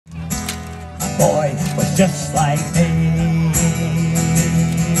boy was just like me.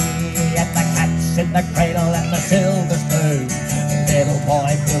 And the cat's in the cradle and the silver spoon, little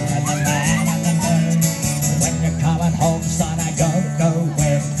boy blue and the man on the moon. When you're coming home, son, I go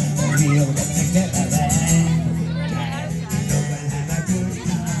where we'll get together then. And we'll have a good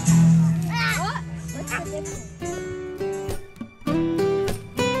time. What? What's the difference?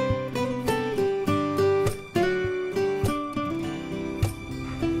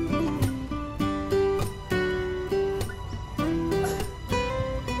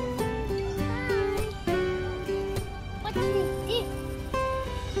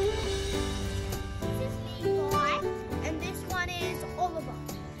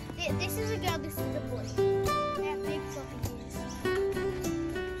 This is a girl, this is a boy. They have big fluffy ears.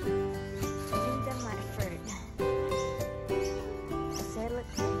 Eat them like fruit. So look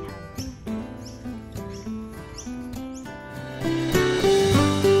pretty hungry.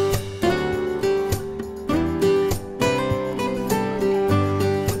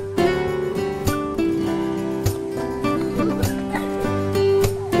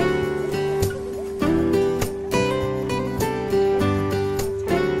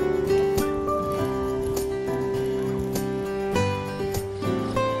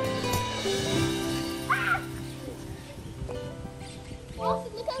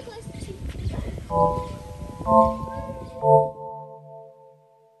 Look how close she is.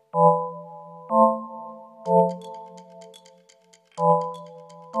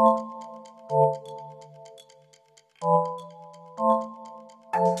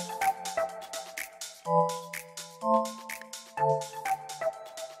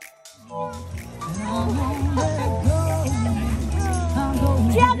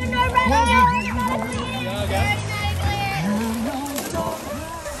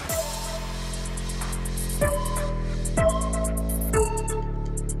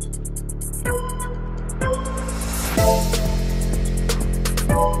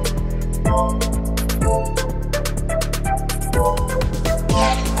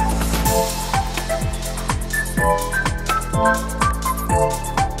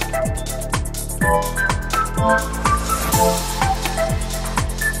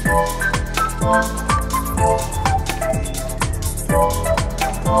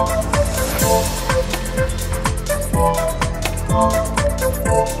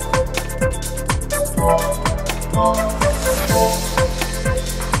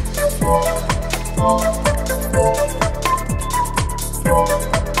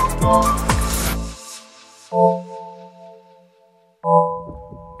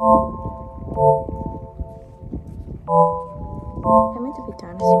 They're meant to be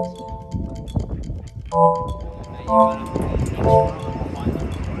dinosaurs.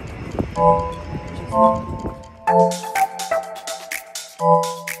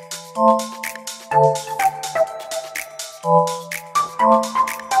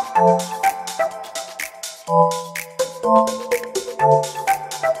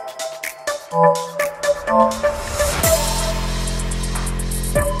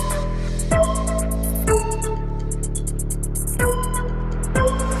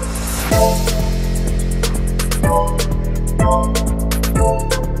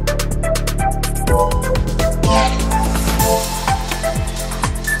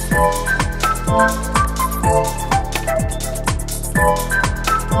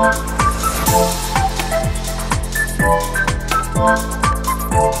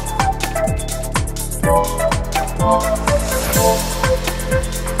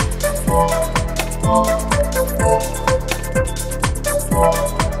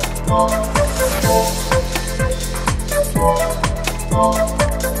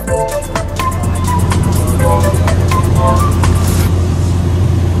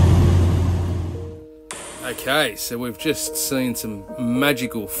 Okay, so we've just seen some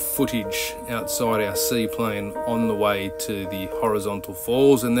magical footage outside our seaplane on the way to the horizontal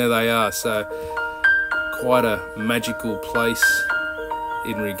falls, and there they are. So quite a magical place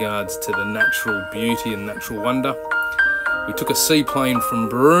in regards to the natural beauty and natural wonder. We took a seaplane from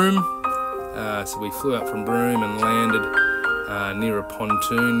Broome, so we flew out from Broome and landed near a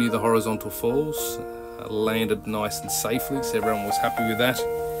pontoon near the horizontal falls. Landed nice and safely, so everyone was happy with that.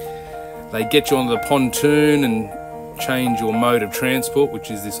 They get you onto the pontoon and change your mode of transport,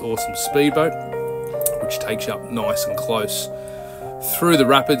 which is this awesome speedboat, which takes you up nice and close through the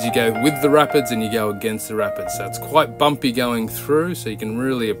rapids. You go with the rapids and you go against the rapids. So it's quite bumpy going through, so you can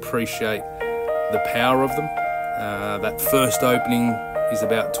really appreciate the power of them. That first opening is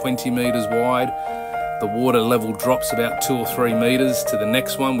about 20 meters wide. The water level drops about 2 or 3 meters to the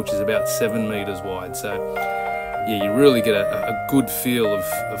next one, which is about 7 meters wide. So yeah, you really get a good feel of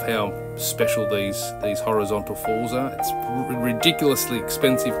how special these horizontal falls are. It's ridiculously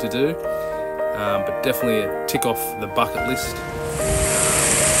expensive to do, but definitely a tick off the bucket list.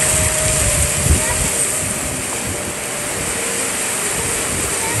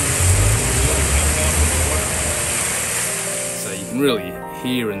 So you can really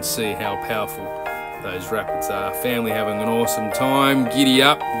hear and see how powerful those rapids are. Family having an awesome time. Giddy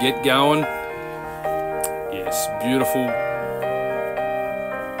up, get going. Yes, beautiful.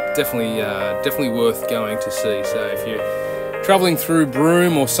 Definitely worth going to see. So if you're traveling through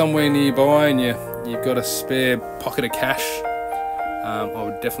Broome or somewhere nearby and you've got a spare pocket of cash, I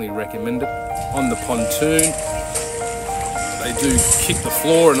would definitely recommend it. On the pontoon, they do kick the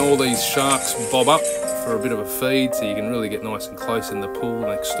floor and all these sharks bob up for a bit of a feed, so you can really get nice and close in the pool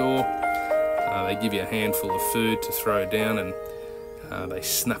next door. They give you a handful of food to throw down, and they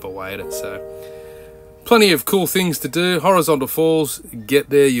snap away at it. So plenty of cool things to do. Horizontal falls, get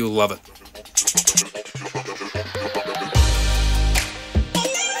there, you'll love it.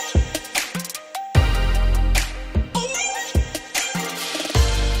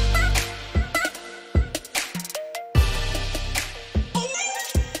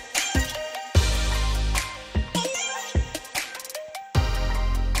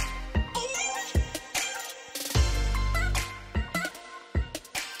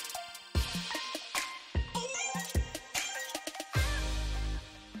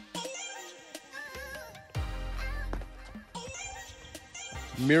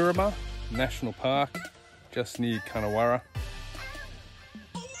 Miramar National Park, just near Kununurra.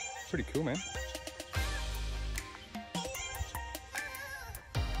 Pretty cool, man.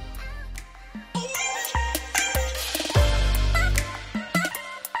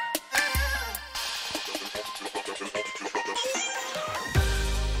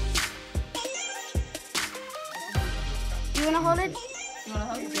 You wanna hold it? You want to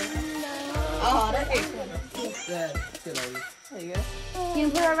hold it? No. Oh, that's cool. Good. There you go. You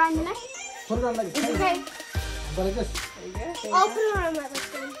can put it around your neck? Put it on like It's okay. but like this. There you go. I'll put it around my neck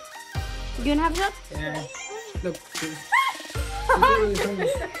then. You wanna have a shot? Yeah. Look.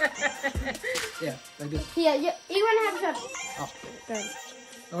 Yeah, like this. Yeah, you wanna have a shot? Oh. Good.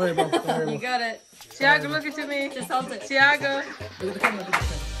 Don't worry about it. Don't worry You about got it. Tiago, look at me. Just hold it. Tiago. it. Look at the camera. Look at the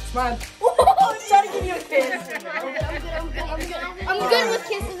camera. Smile. Oh, I'm trying to give you a kiss. I'm good with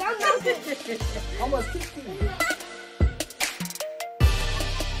kisses. I'm good. Almost 60.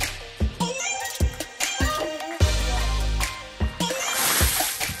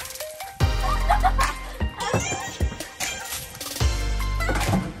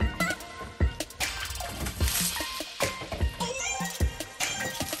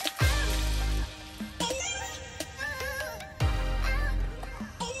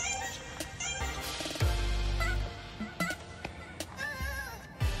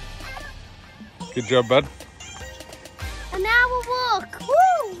 Good job, bud. And now we'll walk.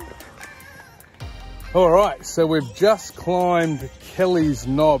 Woo! All right, so we've just climbed Kelly's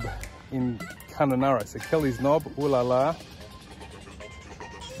Knob in Kununurra. So Kelly's Knob, ooh la la.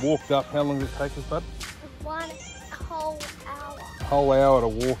 Walked up, how long did it take us, bud? 1 whole hour. Whole hour to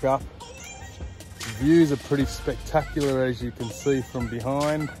walk up. Views are pretty spectacular, as you can see from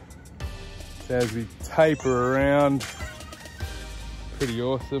behind. So as we taper around, pretty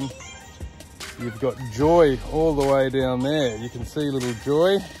awesome. You've got Joy all the way down there. You can see little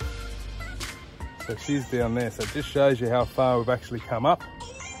Joy. So she's down there. So it just shows you how far we've actually come up.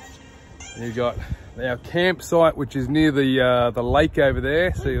 You've got our campsite, which is near the lake over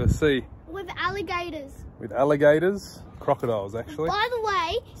there. So you'll see. With alligators. With alligators, crocodiles actually. By the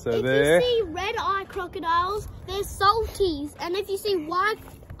way, So if there. you see red-eye crocodiles, they're salties. And if you see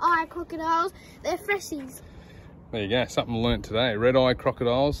white-eye crocodiles, they're freshies. There you go, something learnt today. Red-eye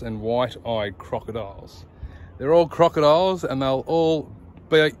crocodiles and white-eyed crocodiles. They're all crocodiles and they'll all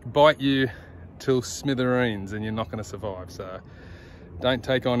bite you till smithereens and you're not going to survive. So don't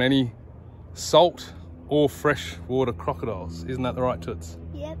take on any salt or freshwater crocodiles. Isn't that the right, Toots?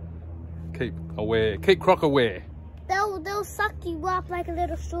 Yep. Keep aware, keep croc aware. They'll suck you up like a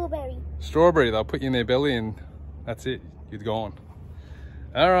little strawberry. Strawberry, they'll put you in their belly and that's it, you're gone.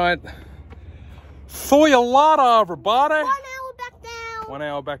 All right. See you later, everybody. 1 hour back down. 1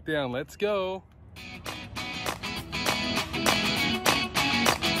 hour back down, let's go.